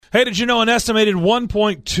Hey, did you know an estimated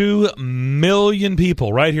 1.2 million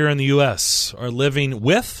people right here in the U.S. are living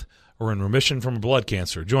with or in remission from blood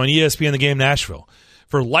cancer? Join ESPN The Game Nashville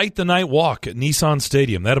for Light the Night Walk at Nissan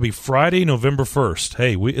Stadium. That'll be Friday, November 1st.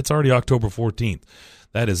 Hey, it's already October 14th.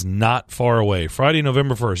 That is not far away. Friday,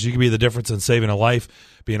 November 1st. You can be the difference in saving a life,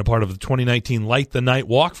 being a part of the 2019 Light the Night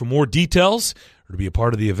Walk. For more details, or to be a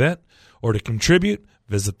part of the event, or to contribute,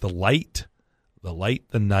 visit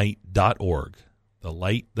thelightthenight.org.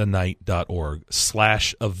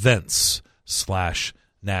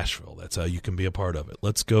 thelightthenight.org/events/Nashville. That's how you can be a part of it.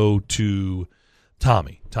 Let's go to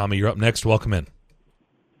Tommy. Tommy, you're up next. Welcome in.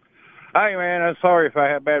 Hi, man. I'm sorry if I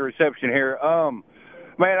have bad reception here.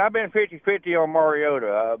 Man, I've been 50-50 on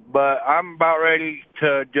Mariota, but I'm about ready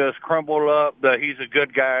to just crumble up that he's a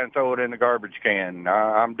good guy and throw it in the garbage can.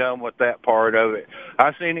 I'm done with that part of it.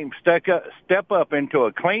 I seen him step up into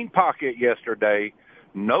a clean pocket yesterday,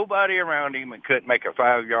 nobody around him, and couldn't make a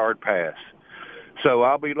 5-yard pass. So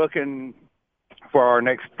I'll be looking for our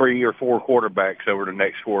next 3 or 4 quarterbacks over the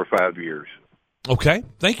next 4 or 5 years. Okay.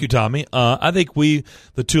 Thank you, Tommy. I think the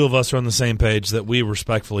two of us are on the same page that we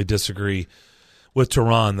respectfully disagree with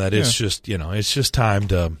Teron, that it's just, it's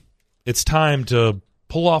time to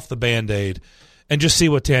pull off the Band-Aid and just see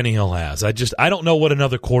what Tannehill has. I don't know what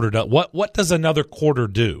another quarter does. What does another quarter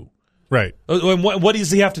do? Right. And what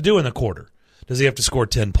does he have to do in the quarter? Does he have to score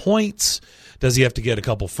 10 points? Does he have to get a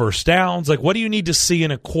couple first downs? Like, what do you need to see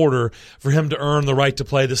in a quarter for him to earn the right to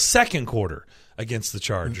play the second quarter against the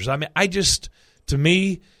Chargers? I mean, to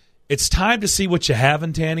me, it's time to see what you have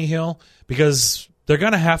in Tannehill, because they're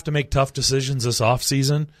going to have to make tough decisions this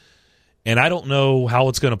offseason, and I don't know how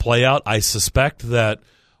it's going to play out. I suspect that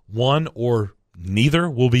one or neither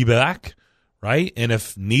will be back, right? And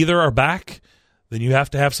if neither are back, then you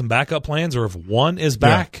have to have some backup plans, or if one is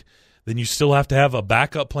back, then you still have to have a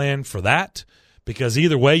backup plan for that, because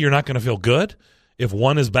either way, you're not going to feel good. If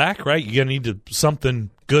one is back, right, you're going to need something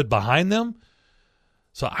good behind them.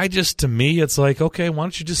 So to me, it's like, okay, why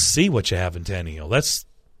don't you just see what you have in Tannehill? That's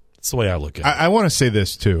the way I look at it. I want to say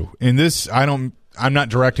this too. In this, I'm not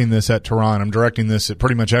directing this at Teron. I'm directing this at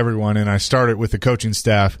pretty much everyone, and I started with the coaching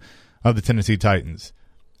staff of the Tennessee Titans.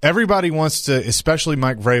 Everybody wants to, especially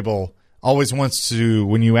Mike Vrabel, always wants to,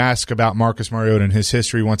 when you ask about Marcus Mariota and his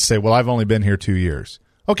history, wants to say, well, I've only been here 2 years.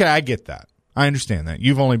 Okay, I get that. I understand that.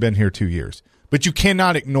 You've only been here 2 years. But you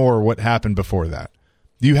cannot ignore what happened before that.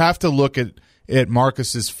 You have to look at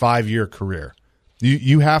Marcus's 5-year career.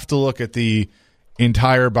 You have to look at the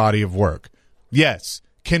entire body of work. Yes,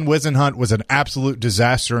 Ken Wisenhunt was an absolute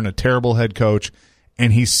disaster and a terrible head coach,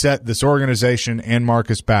 and he set this organization and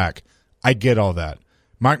Marcus back. I get all that.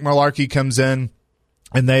 Mike Mularkey comes in,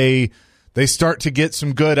 and they start to get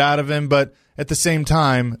some good out of him, but at the same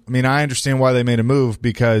time, I mean, I understand why they made a move,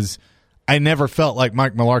 because I never felt like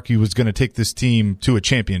Mike Mularkey was going to take this team to a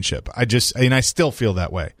championship. I still feel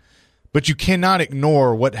that way. But you cannot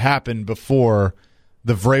ignore what happened before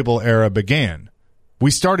the Vrabel era began.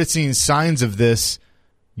 We started seeing signs of this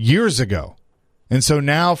years ago. And so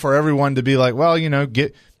now for everyone to be like, well,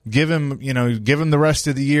 give him the rest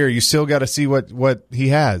of the year. You still got to see what he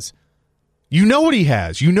has. You know what he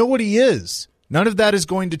has. You know what he is. None of that is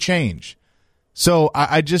going to change. So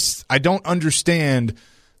I don't understand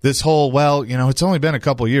this whole, well, it's only been a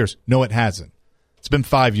couple of years. No, it hasn't. It's been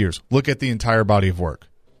 5 years. Look at the entire body of work.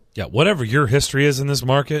 Yeah, whatever your history is in this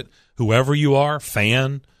market, whoever you are,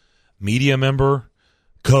 fan, media member,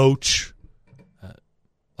 coach,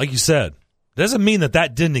 like you said, doesn't mean that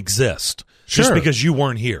didn't exist just because you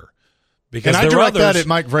weren't here. Because and I direct that at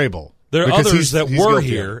Mike Vrabel. There are others that were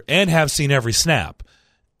here and have seen every snap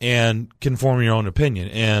and can form your own opinion.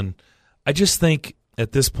 And I just think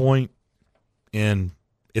at this point, and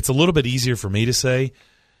it's a little bit easier for me to say,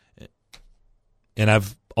 and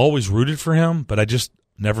I've always rooted for him, but I just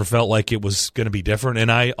never felt like it was going to be different.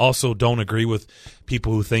 And I also don't agree with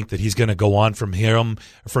people who think that he's going to go on from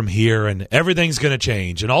here and everything's going to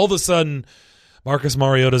change. And all of a sudden, Marcus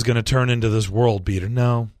Mariota is going to turn into this world beater.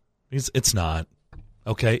 No, it's not.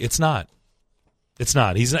 Okay, it's not. It's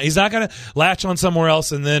not. He's not going to latch on somewhere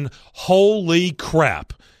else and then, holy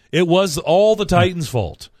crap, it was all the Titans'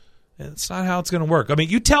 fault. It's not how it's going to work. I mean,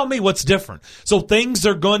 you tell me what's different. So things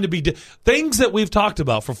are going to be things that we've talked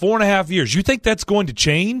about for 4.5 years. You think that's going to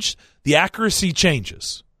change? The accuracy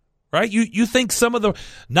changes, right? You think some of the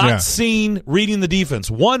seen reading the defense,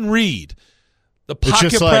 one read, the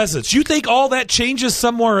pocket presence. You think all that changes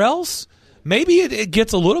somewhere else? Maybe it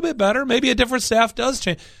gets a little bit better. Maybe a different staff does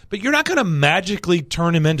change. But you're not going to magically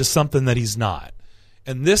turn him into something that he's not.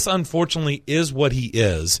 And this, unfortunately, is what he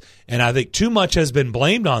is. And I think too much has been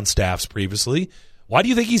blamed on staffs previously. Why do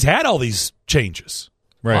you think he's had all these changes?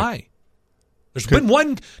 Right. Why? There's been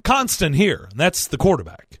one constant here, and that's the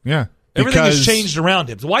quarterback. Yeah. Everything has changed around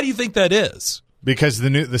him. So why do you think that is? Because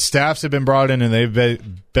the staffs have been brought in and they've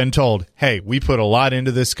been told, hey, we put a lot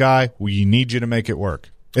into this guy. We need you to make it work.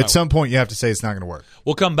 At some point, you have to say it's not going to work.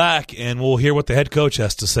 We'll come back, and we'll hear what the head coach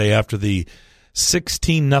has to say after the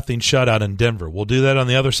 16-0 shutout in Denver. We'll do that on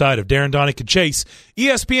the other side of Darren Donick and Chase,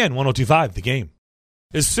 ESPN 102.5, The Game.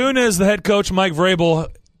 As soon as the head coach, Mike Vrabel,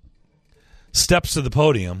 steps to the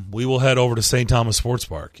podium, we will head over to St. Thomas Sports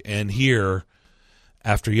Park and hear,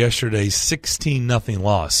 after yesterday's 16-0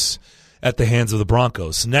 loss at the hands of the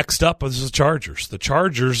Broncos. Next up is the Chargers. The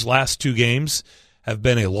Chargers' last two games have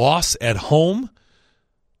been a loss at home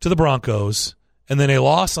to the Broncos and then a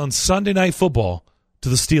loss on Sunday Night Football to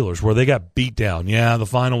the Steelers, where they got beat down. Yeah, the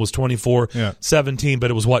final was 24-17, but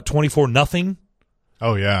it was, 24-0?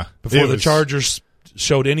 Oh, yeah. Before the Chargers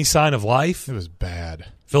showed any sign of life. It was bad.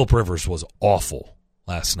 Phillip Rivers was awful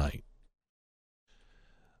last night.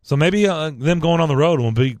 So maybe them going on the road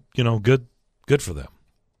will be, good for them.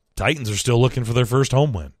 Titans are still looking for their first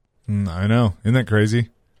home win. I know. Isn't that crazy?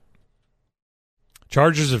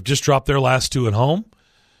 Chargers have just dropped their last two at home,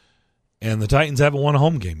 and the Titans haven't won a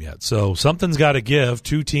home game yet. So something's got to give.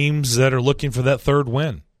 Two teams that are looking for that third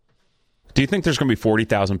win. Do you think there's going to be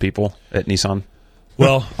 40,000 people at Nissan?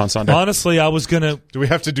 Well, on Sunday? Honestly, I was going to... Do we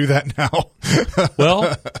have to do that now?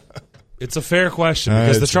 Well, it's a fair question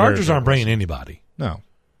because the Chargers aren't bringing anybody. No.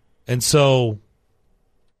 And so,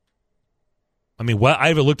 I mean, I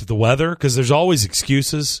haven't looked at the weather because there's always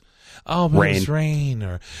excuses. Oh, but it's rain,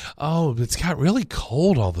 or it's got really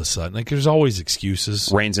cold all of a sudden. Like, there's always excuses.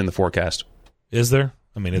 Rain's in the forecast. Is there?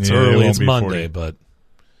 I mean, it's early, it's Monday, 40. but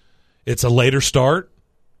it's a later start.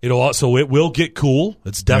 It will get cool.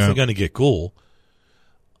 It's definitely going to get cool.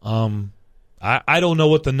 I don't know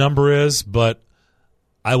what the number is, but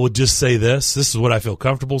I would just say this. This is what I feel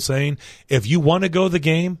comfortable saying. If you want to go to the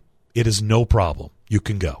game, it is no problem. You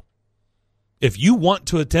can go. If you want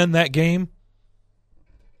to attend that game,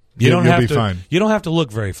 you don't have to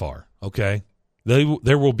look very far, okay?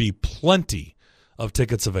 There will be plenty of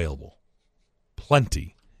tickets available.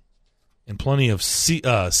 Plenty. And plenty of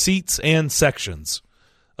seats and sections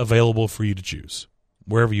available for you to choose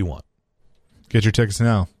wherever you want. Get your tickets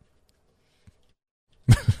now.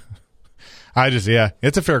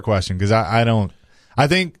 It's a fair question because I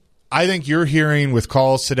think you're hearing with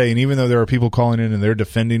calls today, and even though there are people calling in and they're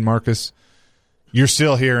defending Marcus, you're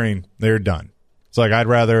still hearing they're done. It's like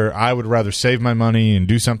I would rather save my money and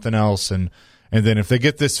do something else, and then if they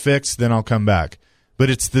get this fixed, then I'll come back. But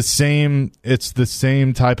it's the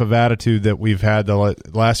same type of attitude that we've had the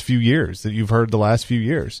last few years, that you've heard the last few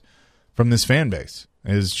years from this fan base.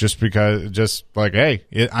 Is just like, hey,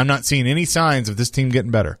 I'm not seeing any signs of this team getting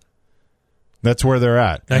better. That's where they're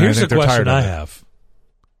at. Now, here's the question I have.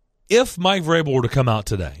 If Mike Vrabel were to come out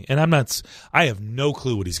today, and I have no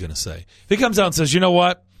clue what he's going to say. If he comes out and says, you know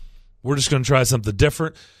what, we're just going to try something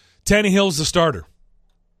different. Tannehill's the starter.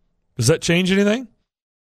 Does that change anything?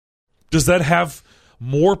 Does that have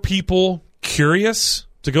more people curious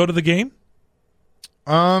to go to the game?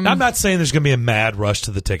 I'm not saying there's going to be a mad rush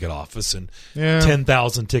to the ticket office and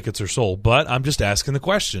 10,000 tickets are sold, but I'm just asking the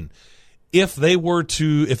question. If it were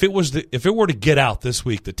to get out this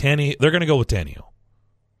week, they're going to go with Tannehill.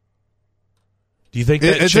 Do you think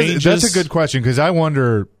that changes? That's a good question because I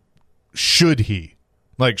wonder, should he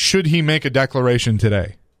make a declaration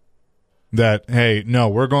today that, hey, no,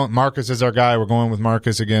 we're going, Marcus is our guy, we're going with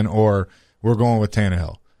Marcus again, or we're going with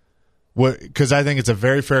Tannehill? Because I think it's a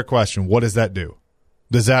very fair question. What does that do?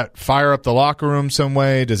 Does that fire up the locker room some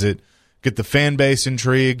way? Does it get the fan base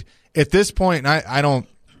intrigued? At this point, I don't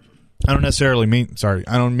necessarily mean, I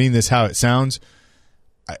don't mean this how it sounds.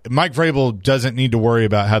 Mike Vrabel doesn't need to worry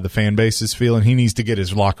about how the fan base is feeling. He needs to get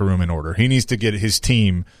his locker room in order. He needs to get his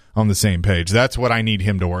team on the same page. That's what I need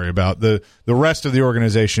him to worry about. The rest of the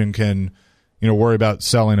organization can, worry about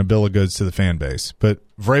selling a bill of goods to the fan base. But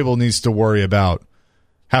Vrabel needs to worry about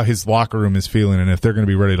how his locker room is feeling and if they're going to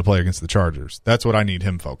be ready to play against the Chargers. That's what I need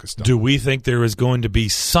him focused on. Do we think there is going to be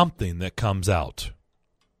something that comes out?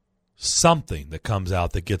 Something that comes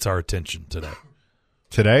out that gets our attention today?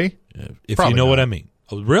 Today? If Probably you know not. What I mean.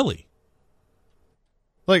 Oh, really?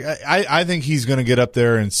 Like, I think he's going to get up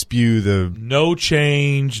there and spew the... No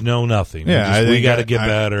change, no nothing. Yeah, we got to get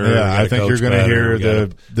better. Yeah, I think you're going to hear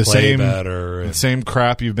the same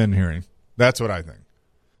crap you've been hearing. That's what I think.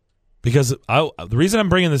 Because the reason I'm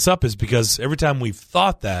bringing this up is because every time we've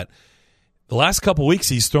thought that, the last couple weeks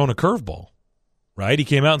he's thrown a curveball, right? He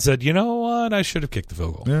came out and said, you know what, I should have kicked the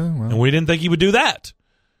field goal. Yeah, well. And we didn't think he would do that.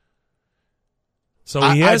 So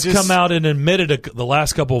he has come out and admitted the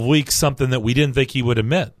last couple of weeks something that we didn't think he would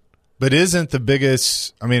admit. But isn't the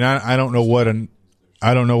biggest? I mean, I don't know what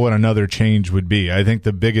another change would be. I think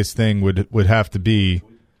the biggest thing would have to be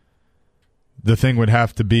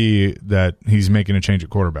that he's making a change at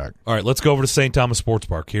quarterback. All right, let's go over to St. Thomas Sports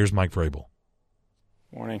Park. Here's Mike Vrabel.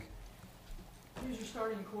 Morning. Who's your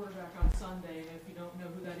starting quarterback on Sunday? And if you don't know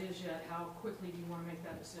who that is yet, how quickly do you want to make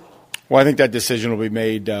that decision? Well, I think that decision will be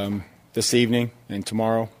made this evening and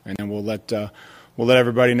tomorrow, and then we'll let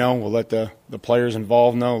everybody know. We'll let the players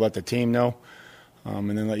involved know, let the team know, and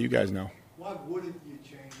then let you guys know. Why wouldn't you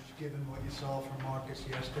change, given what you saw from Marcus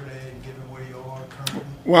yesterday and given where you are currently?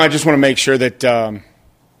 Well, I just want to make sure that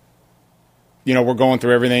we're going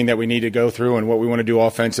through everything that we need to go through and what we want to do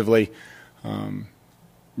offensively.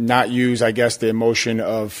 Not use, I guess, the emotion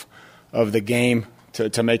of the game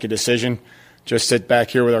to make a decision. Just sit back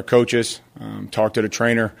here with our coaches, talk to the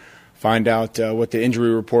trainer, find out what the injury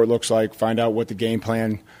report looks like, find out what the game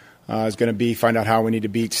plan is going to be, find out how we need to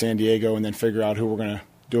beat San Diego, and then figure out who we're going to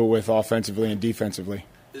do it with offensively and defensively.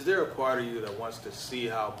 Is there a part of you that wants to see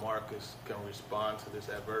how Marcus can respond to this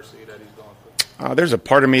adversity that he's going through? There's a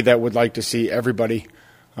part of me that would like to see everybody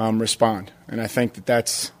respond, and I think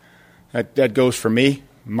that goes for me,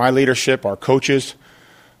 my leadership, our coaches,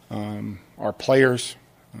 our players,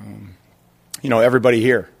 everybody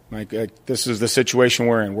here. This is the situation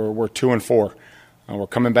we're in. We're 2-4. We're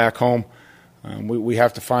coming back home. We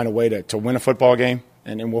have to find a way to win a football game,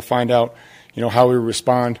 and then we'll find out, how we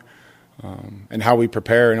respond and how we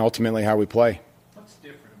prepare and ultimately how we play. What's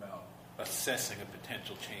different about assessing a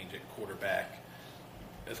potential change at quarterback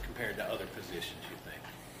as compared to other positions, you think?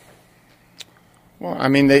 Well, I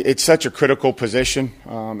mean, it's such a critical position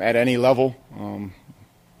at any level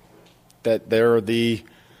that they're the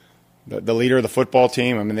leader of the football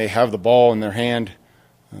team. I mean, they have the ball in their hand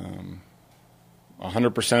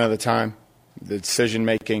 100% of the time. The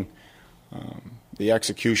decision-making, the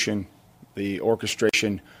execution, the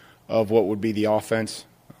orchestration of what would be the offense.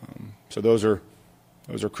 So those are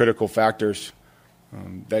critical factors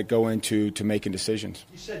that go into making decisions.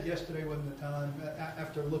 You said yesterday wasn't the time.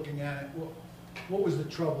 After looking at it, what was the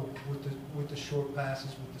trouble with the short passes,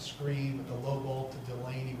 with the screen, with the low ball to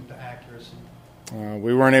Delaney, with the accuracy?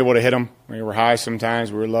 We weren't able to hit them. We were high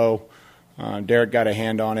sometimes. We were low. Derek got a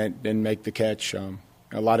hand on it, didn't make the catch. A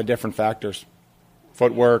lot of different factors.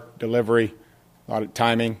 Footwork, delivery, a lot of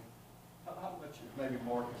timing. How much maybe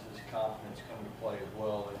Marcus's confidence come to play as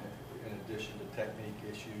well, in addition to technique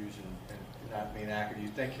issues and not being accurate? Do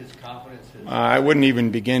you think his confidence is... I wouldn't even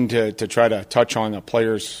begin to try to touch on the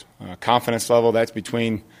player's confidence level. That's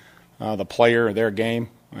between the player and their game.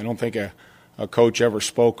 I don't think a coach ever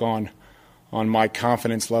spoke on my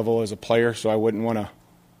confidence level as a player, so I wouldn't want to,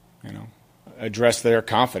 address their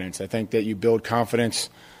confidence. I think that you build confidence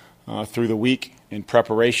through the week in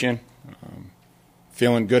preparation,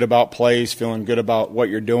 feeling good about plays, feeling good about what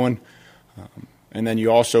you're doing, and then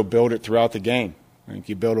you also build it throughout the game. I think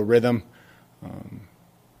you build a rhythm,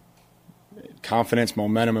 confidence,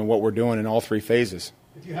 momentum in what we're doing in all three phases.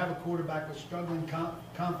 If you have a quarterback with struggling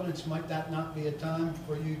confidence, might that not be a time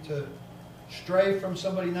for you to stray from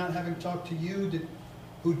somebody not having talked to you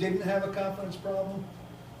who didn't have a confidence problem?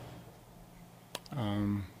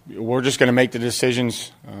 We're just going to make the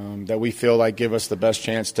decisions that we feel like give us the best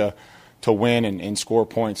chance to win and score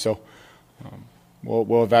points. So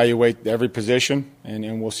we'll evaluate every position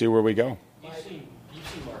and we'll see where we go. You've seen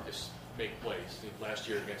Marcus make plays last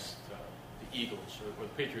year against the Eagles or the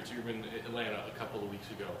Patriots. You were in Atlanta a couple of weeks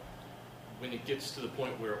ago. When it gets to the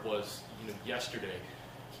point where it was yesterday,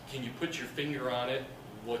 can you put your finger on it?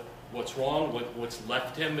 What's wrong? What's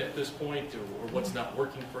left him at this point, or what's not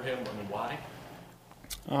working for him? I mean, why?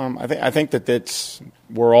 I think that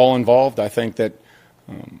we're all involved. I think that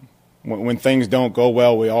when things don't go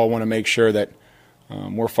well, we all want to make sure that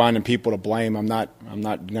we're finding people to blame. I'm not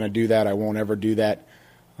going to do that. I won't ever do that.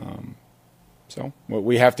 So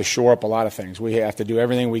we have to shore up a lot of things. We have to do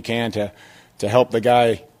everything we can to help the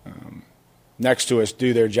guy next to us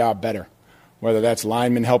do their job better, whether that's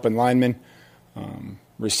linemen helping linemen,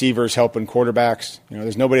 receivers helping quarterbacks.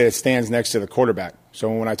 There's nobody that stands next to the quarterback.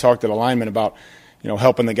 So when I talk to the lineman about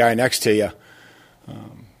helping the guy next to you,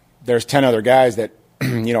 there's 10 other guys that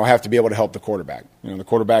have to be able to help the quarterback. The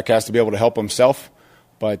quarterback has to be able to help himself,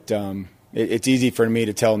 but it's easy for me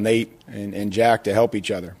to tell Nate and Jack to help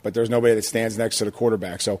each other. But there's nobody that stands next to the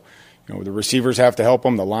quarterback. So the receivers have to help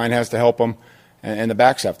them, the line has to help them, and the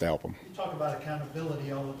backs have to help them. You talk about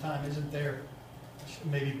accountability all the time. Isn't there,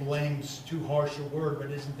 maybe blame's too harsh a word,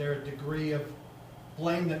 but isn't there a degree of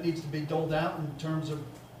blame that needs to be doled out in terms of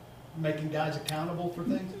making guys accountable for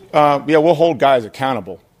things? Yeah, we'll hold guys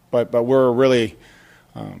accountable, but we're really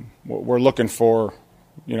we're looking for,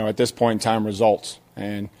 at this point in time, results,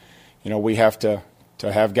 and we have to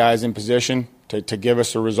have guys in position to give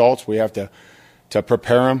us the results. We have to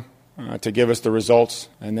prepare them to give us the results,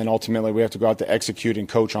 and then ultimately we have to go out to execute and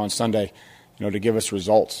coach on Sunday, to give us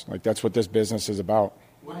results. Like, that's what this business is about.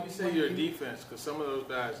 When you say your defense, because some of those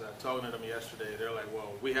guys, talking to them yesterday, they're like,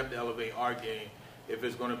 well, we have to elevate our game. If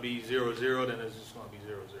it's going to be 0-0, then it's just going to be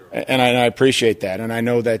 0-0. And I appreciate that, and I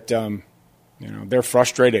know that they're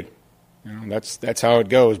frustrated. That's how it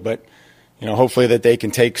goes. But hopefully that they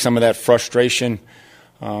can take some of that frustration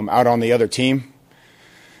out on the other team,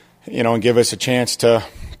 and give us a chance to,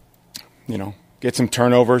 get some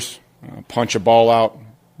turnovers, punch a ball out,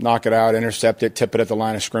 knock it out, intercept it, tip it at the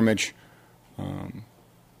line of scrimmage.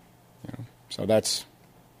 So that's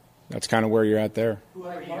kind of where you're at there.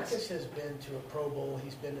 Marcus has been to a Pro Bowl.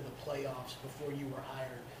 He's been to the playoffs before you were hired.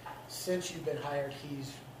 Since you've been hired,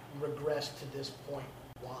 he's regressed to this point.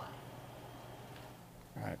 Why?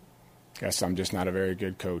 I guess I'm just not a very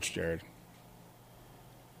good coach, Jared.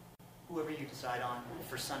 Whoever you decide on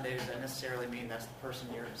for Sunday, does that necessarily mean that's the person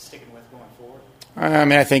you're sticking with going forward?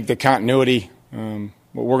 I think the continuity, we're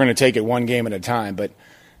going to take it one game at a time, but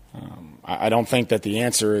I don't think that the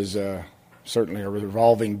answer is certainly a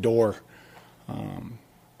revolving door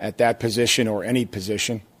at that position or any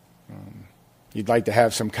position. You'd like to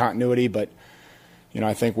have some continuity, but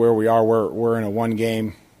I think where we are, we're in a one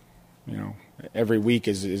game. Every week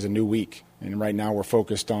is a new week, and right now we're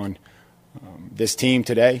focused on this team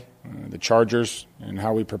today, the Chargers, and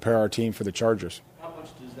how we prepare our team for the Chargers. How much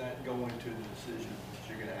does that go into the decision that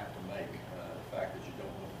you're going to have to make? The fact that you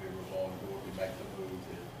don't want to be a revolving door, you make the move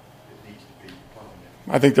that it needs to be permanent.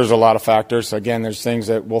 I think there's a lot of factors. Again, there's things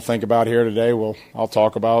that we'll think about here today. I'll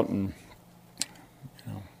talk about, and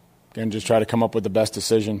again, just try to come up with the best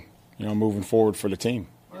decision, moving forward for the team.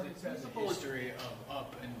 It's a history of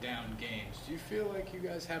up and down games. Do you feel like you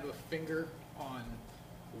guys have a finger on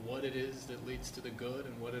what it is that leads to the good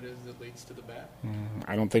and what it is that leads to the bad?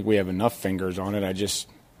 I don't think we have enough fingers on it. I just,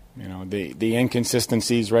 the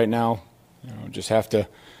inconsistencies right now, just have to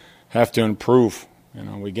improve.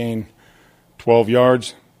 We gain 12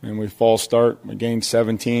 yards and we false start. We gain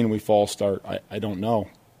 17, we false start. I don't know.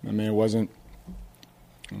 It wasn't.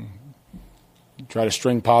 Try to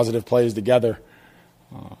string positive plays together,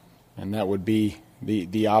 and that would be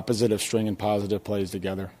the opposite of stringing positive plays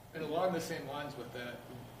together. And along the same lines with that,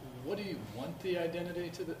 what do you want the identity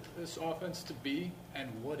to this offense to be, and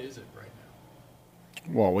what is it right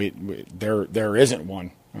now? Well, there isn't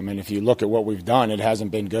one. If you look at what we've done, it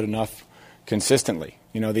hasn't been good enough consistently.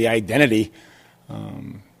 The identity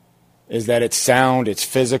is that it's sound, it's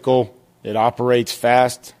physical, it operates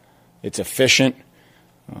fast, it's efficient.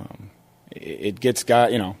 It gets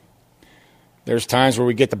there's times where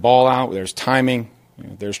we get the ball out, there's timing,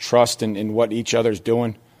 there's trust in what each other's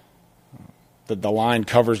doing. The line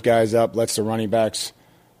covers guys up, lets the running backs,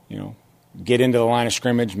 get into the line of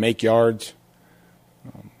scrimmage, make yards.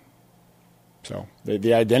 So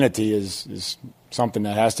the identity is something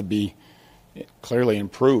that has to be clearly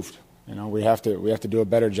improved. We have to do a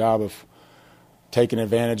better job of taking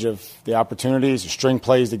advantage of the opportunities, string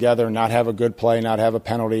plays together, not have a good play, not have a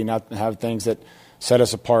penalty, not have things that set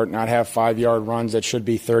us apart, not have 5-yard runs that should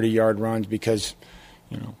be 30-yard runs because,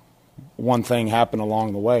 one thing happened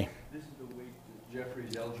along the way. This is the week that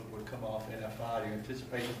Jeffrey's eligible to come off NFI. Do you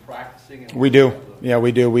anticipate him practicing? We do. Yeah,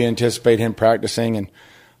 we do. We anticipate him practicing,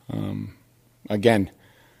 and again,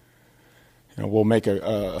 we'll make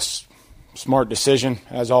a smart decision,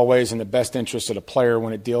 as always, in the best interest of the player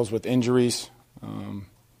when it deals with injuries.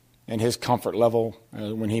 And his comfort level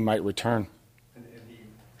when he might return. And he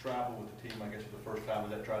traveled with the team, I guess, for the first time.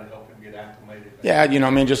 Does that try to help him get acclimated? Yeah,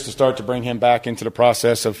 just to start to bring him back into the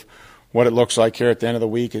process of what it looks like here at the end of the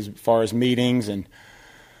week as far as meetings and,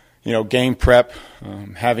 game prep.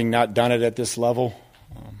 Having not done it at this level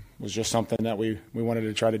was just something that we wanted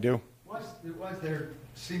to try to do. Was there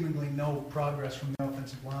seemingly no progress from the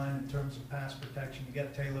offensive line in terms of pass protection? You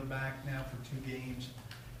got Taylor back now for 2 games.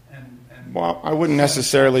 Well, I wouldn't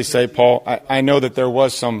necessarily say, Paul. I know that there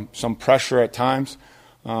was some pressure at times,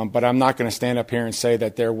 but I'm not going to stand up here and say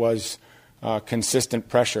that there was consistent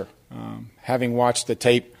pressure. Having watched the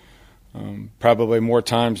tape probably more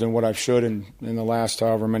times than what I should in the last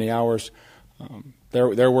however many hours,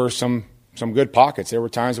 there were some good pockets. There were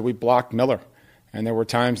times that we blocked Miller, and there were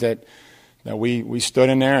times that we stood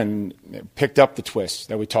in there and picked up the twists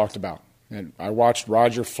that we talked about. And I watched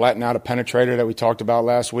Roger flatten out a penetrator that we talked about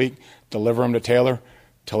last week, deliver him to Taylor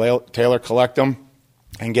collect them,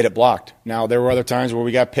 and get it blocked. Now, there were other times where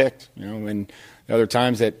we got picked, and other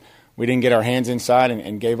times that we didn't get our hands inside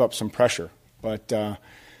and gave up some pressure. But, I'm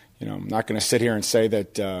not going to sit here and say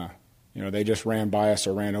that, they just ran by us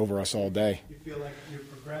or ran over us all day. You feel like you're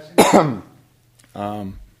progressing?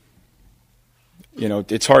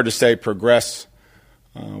 It's hard to say progress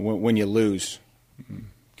when you lose,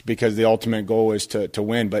 because the ultimate goal is to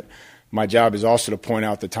win. But my job is also to point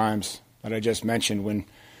out the times that I just mentioned when,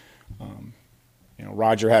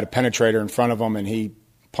 Roger had a penetrator in front of him and he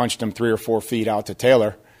punched him 3 or 4 feet out to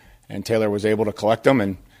Taylor, and Taylor was able to collect them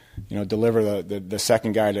and, deliver the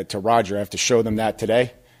second guy to Roger. I have to show them that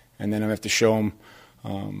today, and then I have to show them,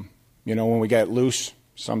 when we get loose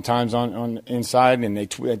sometimes on inside and they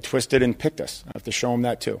twisted and picked us. I have to show them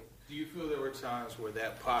that too. Do you feel there were times where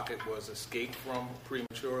that pocket was escaped from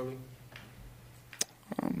prematurely?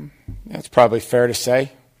 That's probably fair to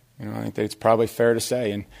say. I think that it's probably fair to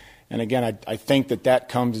say. And again, I think that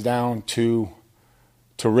comes down to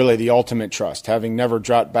really the ultimate trust. Having never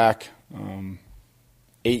dropped back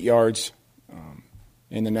 8 yards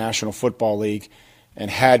in the National Football League and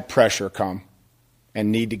had pressure come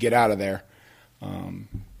and need to get out of there,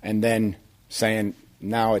 and then saying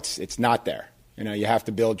now it's not there. You have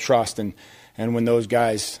to build trust. And when those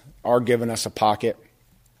guys are giving us a pocket,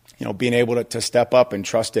 being able to step up and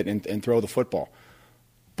trust it and throw the football.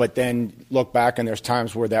 But then look back and there's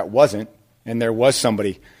times where that wasn't, and there was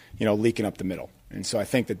somebody, leaking up the middle. And so I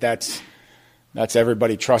think that's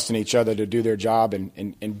everybody trusting each other to do their job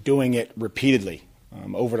and doing it repeatedly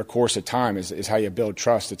over the course of time is how you build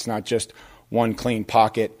trust. It's not just one clean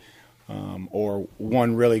pocket or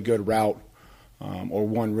one really good route or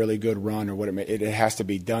one really good run or what it has to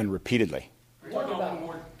be done repeatedly. Are you talking about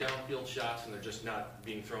more downfield shots and they're just not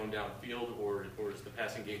being thrown downfield, or is the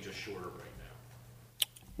passing game just shorter right now?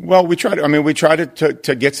 Well, we tried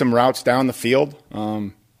to get some routes down the field.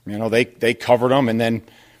 They covered them, and then,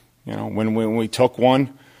 when we took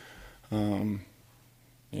one,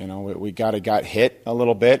 we got hit a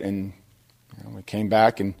little bit, and we came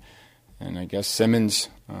back, and I guess Simmons,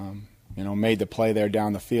 made the play there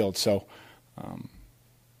down the field. So,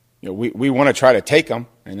 we want to try to take them,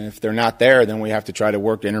 and if they're not there, then we have to try to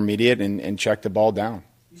work intermediate and check the ball down.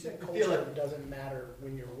 You said culture doesn't matter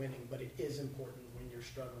when you're winning, but it is important when you're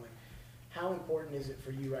struggling. How important is it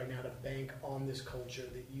for you right now to bank on this culture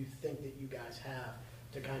that you think that you guys have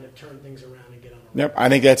to kind of turn things around and get on the Yep, I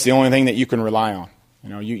think that's the only thing that you can rely on.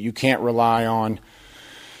 You can't rely on,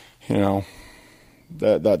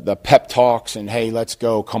 the pep talks and, hey, let's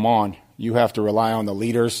go, come on. You have to rely on the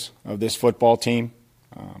leaders of this football team.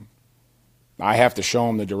 I have to show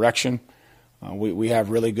them the direction. We have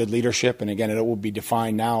really good leadership, and again, it will be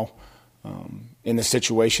defined now in the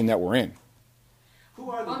situation that we're in.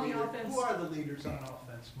 Who are the leaders on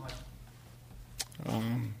offense, Mike?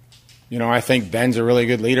 I think Ben's a really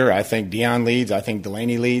good leader. I think Deion leads. I think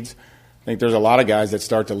Delaney leads. I think there's a lot of guys that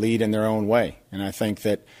start to lead in their own way. And I think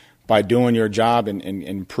that by doing your job and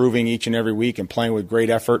improving each and every week and playing with great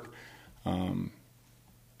effort,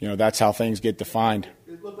 that's how things get defined.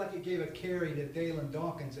 It looked like you gave a carry to Dalen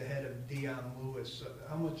Dawkins ahead of Deion Lewis.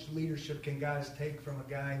 How much leadership can guys take from a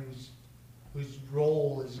guy whose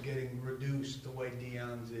role is getting reduced the way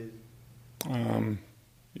Deion's is?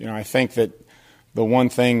 I think that the one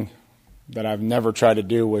thing that I've never tried to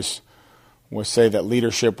do was say that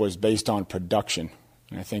leadership was based on production.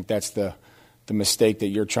 And I think that's the mistake that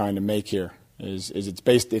you're trying to make here.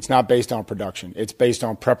 It's not based on production. It's based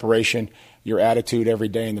on preparation, your attitude every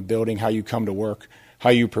day in the building, how you come to work, how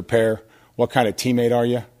you prepare, what kind of teammate are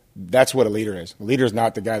you. That's what a leader is. A leader is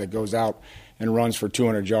not the guy that goes out and runs for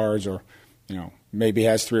 200 yards or, maybe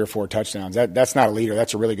has 3 or 4 touchdowns. That's not a leader.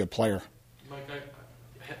 That's a really good player. Mike,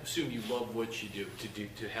 I assume you love what you do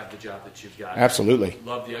to have the job that you've got. Absolutely.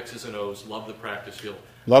 Love the X's and O's, love the practice field.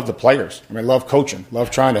 Love the players. love coaching.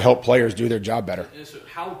 Love trying to help players do their job better. And so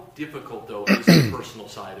how difficult, though, is the personal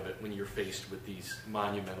side of it when you're faced with these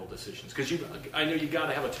monumental decisions? Because I know you got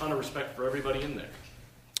to have a ton of respect for everybody in there.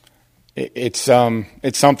 It's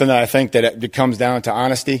something that I think that it comes down to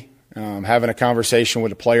honesty, having a conversation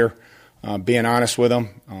with a player, being honest with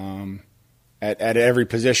them at every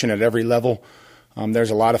position, at every level.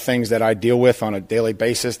 There's a lot of things that I deal with on a daily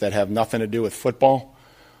basis that have nothing to do with football.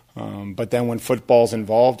 But then when football's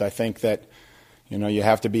involved, I think that, you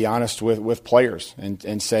have to be honest with players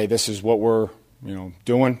and say this is what we're,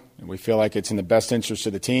 doing. And we feel like it's in the best interest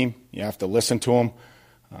of the team. You have to listen to them.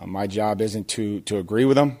 My job isn't to agree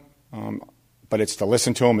with them, but it's to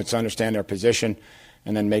listen to them. It's to understand their position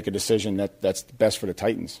and then make a decision that's best for the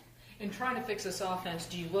Titans. In trying to fix this offense,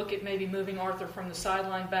 do you look at maybe moving Arthur from the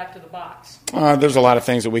sideline back to the box? There's a lot of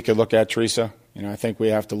things that we could look at, Teresa. I think we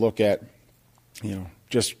have to look at,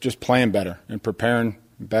 just playing better and preparing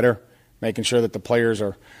better, making sure that the players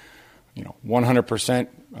are, 100%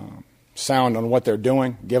 sound on what they're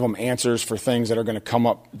doing, give them answers for things that are going to come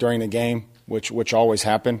up during the game, which always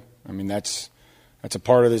happen. I mean, that's a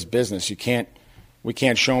part of this business. We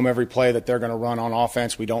can't show them every play that they're going to run on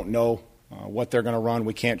offense. We don't know what they're going to run.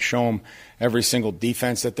 We can't show them every single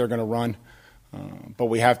defense that they're going to run. But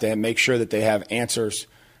we have to make sure that they have answers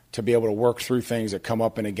to be able to work through things that come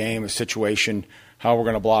up in a game, a situation, how we're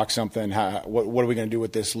going to block something, what are we going to do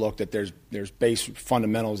with this look, that there's base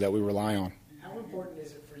fundamentals that we rely on. How important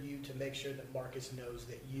is it for you to make sure that Marcus knows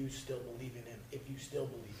that you still believe in him, if you still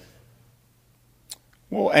believe in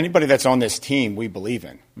him? Well, anybody that's on this team, we believe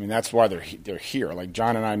in. I mean, that's why they're here. Like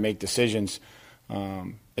John and I make decisions.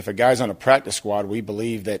 If a guy's on a practice squad, we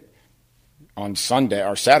believe that on Sunday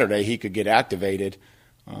or Saturday he could get activated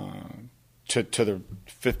to the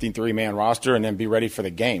 53-man roster and then be ready for the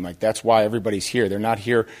game. Like, that's why everybody's here. They're not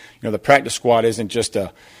here. The practice squad isn't just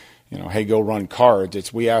a, hey, go run cards.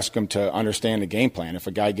 It's we ask them to understand the game plan. If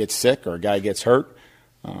a guy gets sick or a guy gets hurt,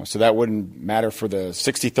 so that wouldn't matter for the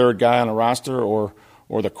 63rd guy on the roster or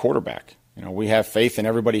the quarterback. We have faith in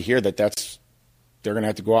everybody here that they're going to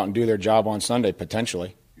have to go out and do their job on Sunday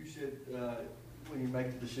potentially. You said when you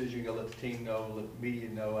make the decision, you got to let the team know, let the media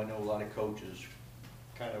know. I know a lot of coaches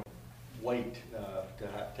kind of wait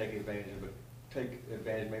to take advantage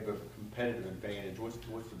maybe of a competitive advantage. What's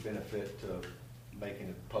the benefit to making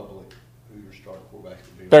it public who your starting quarterbacks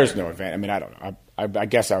could be? There's no advantage. I mean, I don't know. I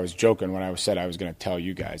guess I was joking when I said I was going to tell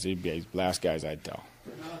you guys. It'd be the last guys I'd tell.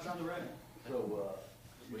 No, it's on the record. So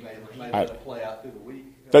we may let it play out through the week.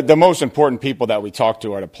 The most important people that we talk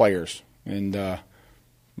to are the players, and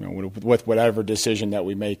with whatever decision that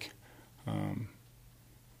we make,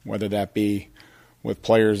 whether that be with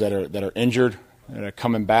players that are injured, that are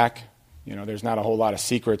coming back. There's not a whole lot of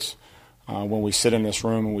secrets when we sit in this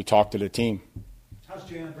room and we talk to the team. How's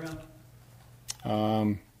Jaylen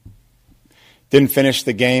Brown? Didn't finish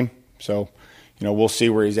the game, so we'll see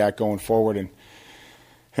where he's at going forward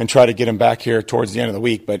and try to get him back here towards the end of the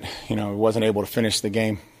week. But he wasn't able to finish the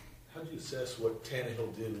game. How do you assess what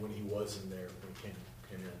Tannehill did when he was in there when he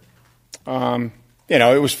came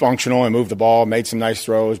in? It was functional and moved the ball, made some nice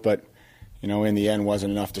throws, but in the end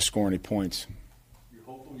wasn't enough to score any points. You're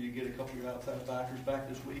hopeful you get a couple of your outside backers back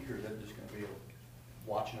this week, or is that just going to be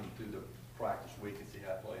watching them through the practice week and see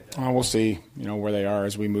how it plays out? We'll see, where they are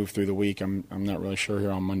as we move through the week. I'm not really sure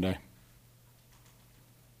here on Monday.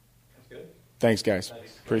 That's good. Thanks, guys.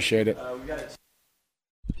 Thanks. Appreciate it.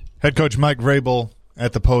 Head coach Mike Vrabel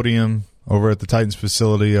at the podium over at the Titans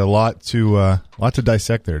facility. A lot to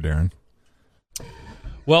dissect there, Darren.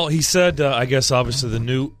 Well, he said, I guess obviously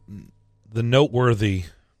the noteworthy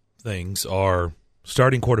things are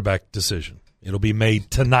starting quarterback decision. It'll be made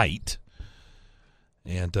tonight,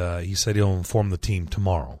 and he said he'll inform the team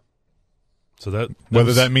tomorrow. So that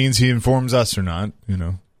whether that means he informs us or not,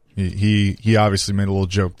 he obviously made a little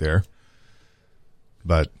joke there,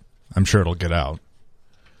 but I'm sure it'll get out.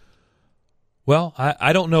 Well,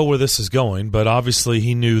 I don't know where this is going, but obviously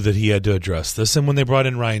he knew that he had to address this. And when they brought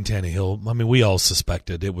in Ryan Tannehill, I mean, we all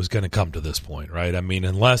suspected it was going to come to this point, right? I mean,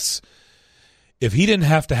 if he didn't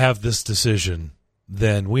have to have this decision,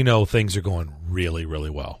 then we know things are going really,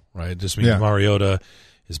 really well, right? It just means Mariota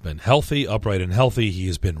has been healthy, upright and healthy. He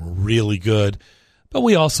has been really good. But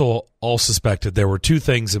we also all suspected there were two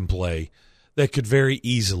things in play that could very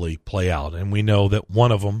easily play out. And we know that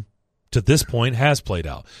one of them, to this point, has played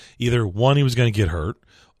out. Either one, he was going to get hurt,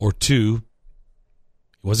 or two,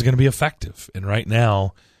 he wasn't going to be effective. And right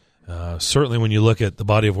now, certainly when you look at the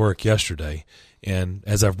body of work yesterday, and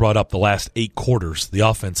as I've brought up the last 8 quarters, the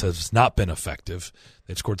offense has not been effective.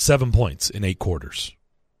 They've scored 7 points in 8 quarters.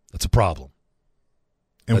 That's a problem.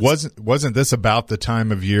 And wasn't this about the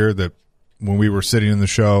time of year that when we were sitting on the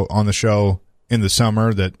show in the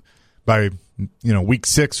summer, that by week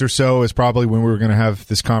 6 or so is probably when we were going to have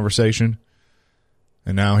this conversation,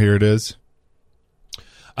 and now here it is?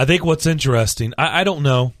 I think what's interesting, I don't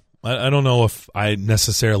know. I don't know if I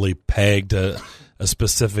necessarily pegged a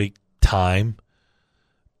specific time,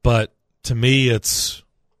 but to me, it's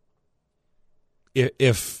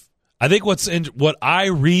if I think what I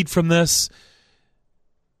read from this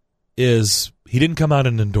is he didn't come out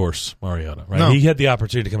and endorse Mariota, right? No. He had the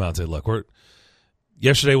opportunity to come out and say, "Look,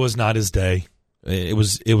 yesterday was not his day. It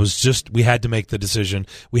was just we had to make the decision.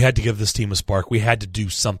 We had to give this team a spark. We had to do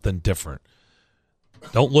something different.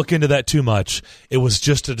 Don't look into that too much. It was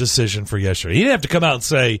just a decision for yesterday." He didn't have to come out and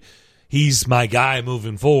say he's my guy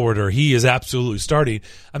moving forward or he is absolutely starting.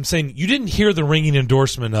 I'm saying you didn't hear the ringing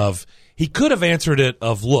endorsement of he could have answered it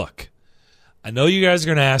of, look, I know you guys are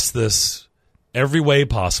going to ask this every way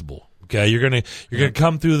possible. Okay, you're gonna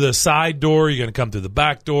come through the side door, you're gonna come through the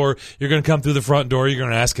back door, you're gonna come through the front door, you're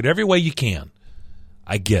gonna ask it every way you can.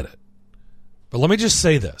 I get it. But let me just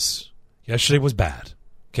say this. Yesterday was bad.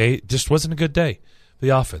 Okay? It just wasn't a good day for the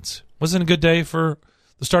offense. Wasn't a good day for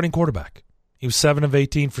the starting quarterback. He was 7 of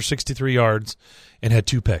 18 for 63 yards and had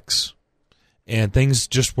 2 picks. And things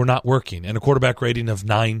just were not working. And a quarterback rating of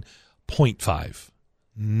 9.5.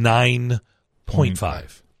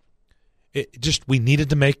 9.5. We needed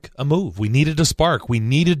to make a move. We needed a spark. We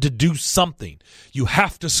needed to do something. You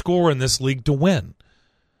have to score in this league to win.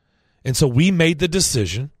 And so we made the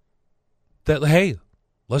decision that, hey,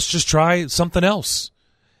 let's just try something else.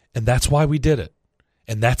 And that's why we did it.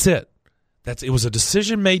 And that's it. It was a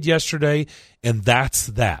decision made yesterday, and that's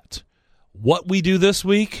that. What we do this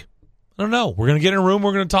week, I don't know. We're going to get in a room.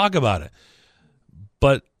 We're going to talk about it.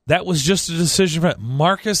 But that was just a decision.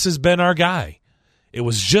 Marcus has been our guy. It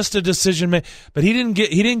was just a decision made, but he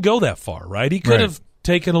didn't go that far, right? He could have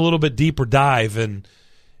taken a little bit deeper dive in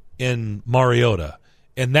Mariota,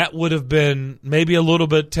 and that would have been maybe a little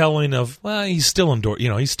bit telling of, well, he's still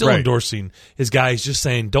endorsing his guy. He's just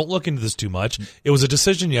saying, don't look into this too much. It was a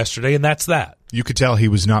decision yesterday, and that's that. You could tell he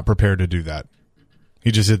was not prepared to do that.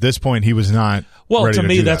 He just, at this point, he was not. Well, ready to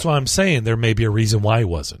me, do that's that. why I'm saying there may be a reason why he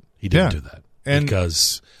wasn't. He didn't do that, and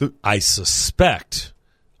because I suspect.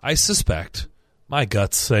 My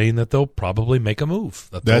gut's saying that they'll probably make a move.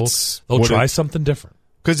 That they'll try something different.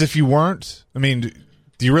 Because if you weren't, I mean,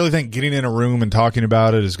 do you really think getting in a room and talking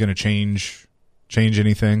about it is going to change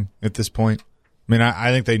anything at this point? I mean,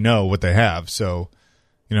 I think they know what they have. So,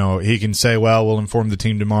 he can say, well, we'll inform the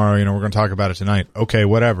team tomorrow. We're going to talk about it tonight. Okay,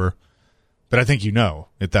 whatever. But I think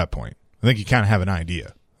at that point. I think you kind of have an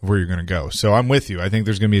idea of where you're going to go. So I'm with you. I think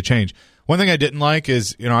there's going to be a change. One thing I didn't like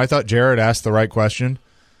is, I thought Jared asked the right question.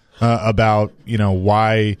 About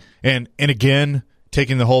why and again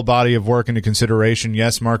taking the whole body of work into consideration.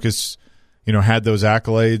 Yes, Marcus had those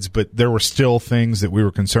accolades, but there were still things that we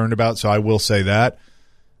were concerned about. So I will say that.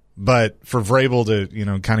 But for Vrabel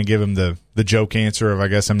to kind of give him the joke answer of I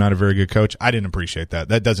guess I'm not a very good coach, I didn't appreciate that.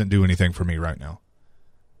 That doesn't do anything for me right now.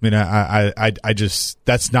 I mean, I just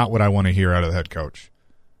that's not what I want to hear out of the head coach.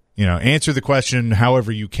 Answer the question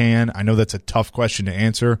however you can. I know that's a tough question to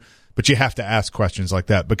answer. But you have to ask questions like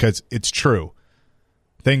that because it's true.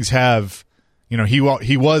 Things have, he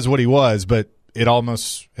was what he was, but it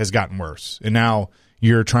almost has gotten worse. And now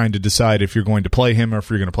you're trying to decide if you're going to play him or if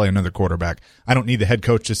you're going to play another quarterback. I don't need the head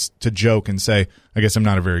coach just to joke and say, I guess I'm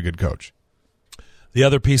not a very good coach. The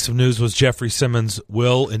other piece of news was Jeffrey Simmons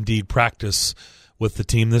will indeed practice with the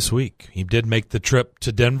team this week. He did make the trip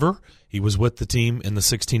to Denver. He was with the team in the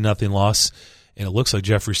 16-0 loss, and it looks like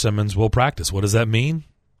Jeffrey Simmons will practice. What does that mean?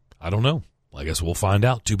 I don't know. I guess we'll find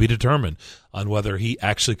out, to be determined, on whether he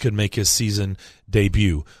actually could make his season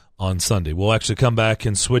debut on Sunday. We'll actually come back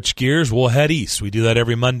and switch gears. We'll head east. We do that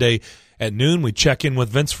every Monday at noon. We check in with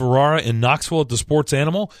Vince Ferrara in Knoxville at the Sports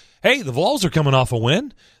Animal. Hey, the Vols are coming off a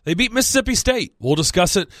win. They beat Mississippi State. We'll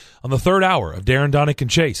discuss it on the third hour of Darren, Donick,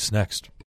 and Chase next.